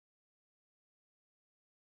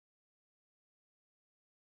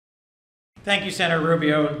Thank you, Senator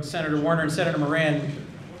Rubio, and Senator Warner, and Senator Moran.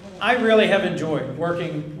 I really have enjoyed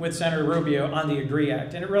working with Senator Rubio on the AGREE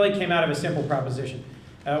Act, and it really came out of a simple proposition.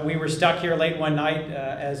 We were stuck here late one night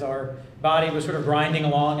as our body was sort of grinding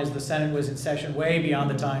along as the Senate was in session way beyond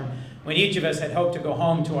the time when each of us had hoped to go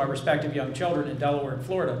home to our respective young children in Delaware and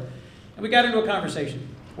Florida. And we got into a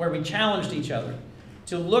conversation where we challenged each other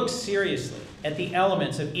to look seriously at the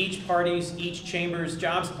elements of each party's, each chamber's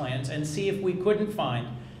jobs plans and see if we couldn't find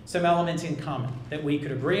some elements in common that we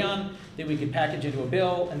could agree on, that we could package into a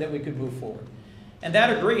bill, and that we could move forward. And that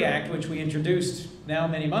AGREE Act, which we introduced now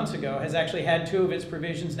many months ago, has actually had two of its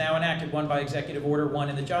provisions now enacted, one by executive order, one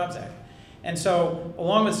in the Jobs Act. And so,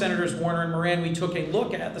 along with Senators Warner and Moran, we took a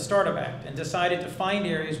look at the Startup Act and decided to find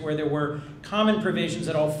areas where there were common provisions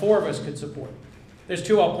that all four of us could support. There's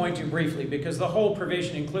two I'll point to briefly, because the whole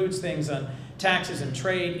provision includes things on taxes and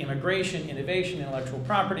trade, immigration, innovation, intellectual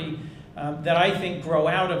property, that I think grow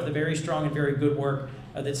out of the very strong and very good work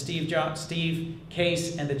that Steve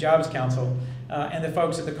Case and the Jobs Council and the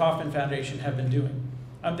folks at the Kauffman Foundation have been doing.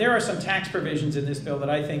 There are some tax provisions in this bill that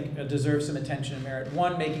I think deserve some attention and merit.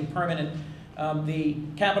 One, making permanent the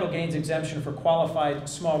capital gains exemption for qualified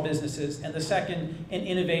small businesses, and the second, an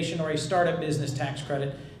innovation or a startup business tax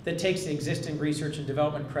credit that takes the existing research and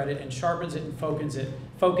development credit and sharpens it and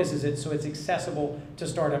focuses it so it's accessible to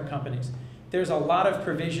startup companies. There's a lot of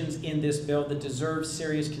provisions in this bill that deserve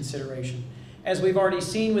serious consideration. As we've already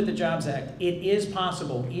seen with the Jobs Act, it is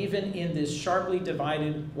possible, even in this sharply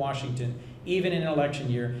divided Washington, even in an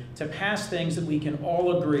election year, to pass things that we can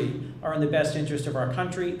all agree are in the best interest of our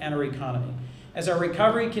country and our economy. As our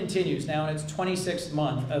recovery continues now in its 26th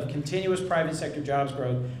month of continuous private sector jobs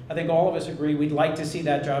growth, I think all of us agree we'd like to see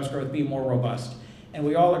that jobs growth be more robust. And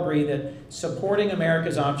we all agree that supporting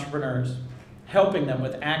America's entrepreneurs, helping them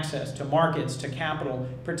with access to markets, to capital,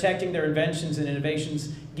 protecting their inventions and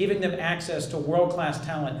innovations, giving them access to world-class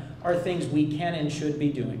talent are things we can and should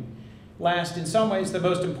be doing. Last, in some ways, the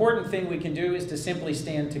most important thing we can do is to simply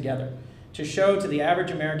stand together, to show to the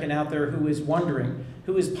average American out there who is wondering,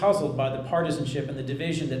 who is puzzled by the partisanship and the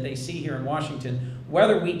division that they see here in Washington,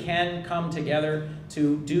 whether we can come together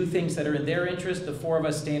to do things that are in their interest. The four of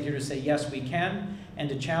us stand here to say, yes, we can, and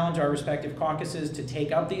to challenge our respective caucuses to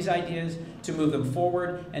take up these ideas, to move them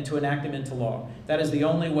forward, and to enact them into law. That is the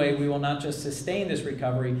only way we will not just sustain this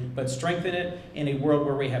recovery, but strengthen it in a world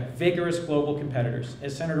where we have vigorous global competitors.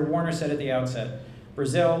 As Senator Warner said at the outset,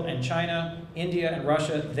 Brazil and China, India and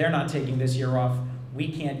Russia, they're not taking this year off. We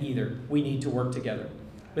can't either. We need to work together.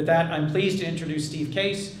 With that, I'm pleased to introduce Steve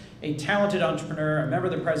Case, a talented entrepreneur, a member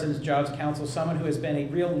of the President's Jobs Council, someone who has been a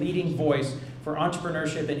real leading voice for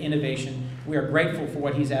entrepreneurship and innovation. We are grateful for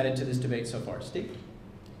what he's added to this debate so far. Steve?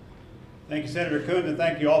 Thank you, Senator Coons, and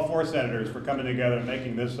thank you all four senators for coming together and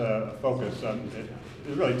making this a focus.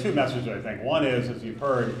 There's really two messages, I think. One is, as you've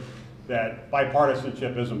heard, that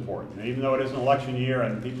bipartisanship is important. And even though it is an election year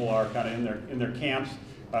and people are kind of in their camps,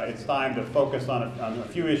 it's time to focus on a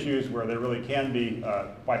few issues where there really can be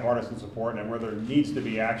bipartisan support and where there needs to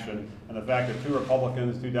be action. And the fact that two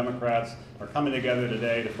Republicans, two Democrats are coming together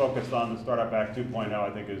today to focus on the Startup Act 2.0, I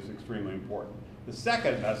think is extremely important. The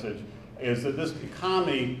second message is that this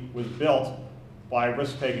economy was built by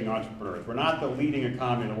risk-taking entrepreneurs. We're not the leading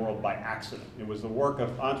economy in the world by accident. It was the work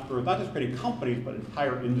of entrepreneurs, not just creating companies, but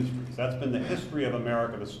entire industries. That's been the history of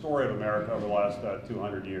America, the story of America over the last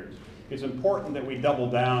 200 years. It's important that we double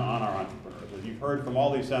down on our entrepreneurs. As you've heard from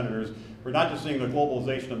all these senators, we're not just seeing the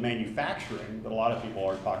globalization of manufacturing that a lot of people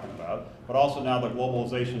are talking about, but also now the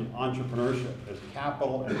globalization of entrepreneurship as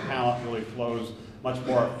capital and talent really flows much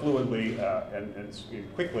more fluidly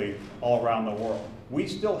and quickly all around the world. We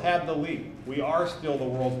still have the lead. We are still the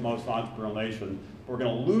world's most entrepreneurial nation. We're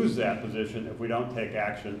going to lose that position if we don't take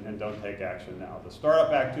action and don't take action now. The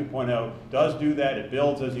Startup Act 2.0 does do that. It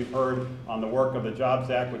builds, as you've heard, on the work of the Jobs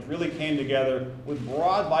Act, which really came together with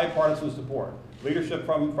broad bipartisan support. Leadership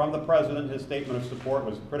from the President, his statement of support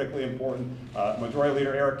was critically important. Majority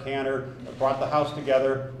Leader Eric Cantor brought the House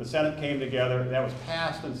together. The Senate came together. That was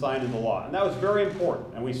passed and signed into law. And that was very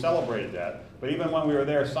important, and we celebrated that. But even when we were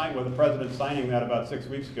there with the President signing that about 6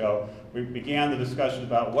 weeks ago, we began the discussion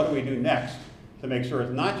about what do we do next to make sure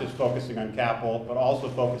it's not just focusing on capital, but also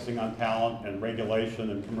focusing on talent and regulation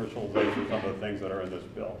and commercialization, some of the things that are in this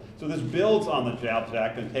bill. So this builds on the Jobs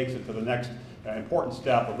Act and takes it to the next important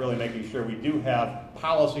step of really making sure we do have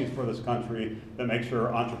policies for this country that make sure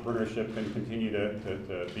entrepreneurship can continue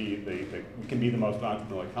to be the most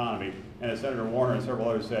entrepreneurial economy. And as Senator Warner and several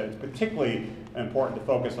others said, it's particularly important to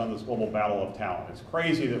focus on this global battle of talent. It's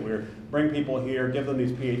crazy that we bring people here, give them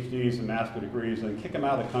these PhDs and master's degrees, and kick them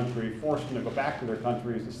out of the country, force them to go back to their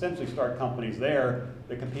countries, essentially start companies there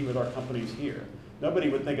that compete with our companies here. Nobody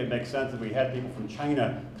would think it makes sense if we had people from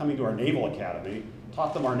China coming to our naval academy,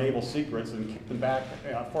 taught them our naval secrets, and kicked them back,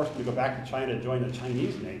 forced them to go back to China to join the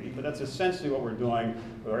Chinese Navy. But that's essentially what we're doing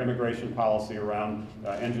with our immigration policy around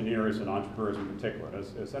engineers and entrepreneurs in particular.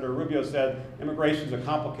 As Senator Rubio said, immigration is a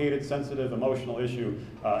complicated, sensitive, emotional issue,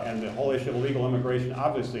 and the whole issue of illegal immigration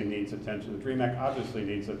obviously needs attention. The DREAM Act obviously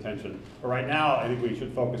needs attention. But right now, I think we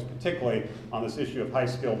should focus particularly on this issue of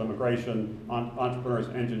high-skilled immigration, on entrepreneurs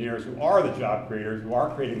and engineers who are the job creators, who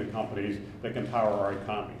are creating the companies that can power our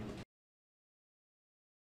economy.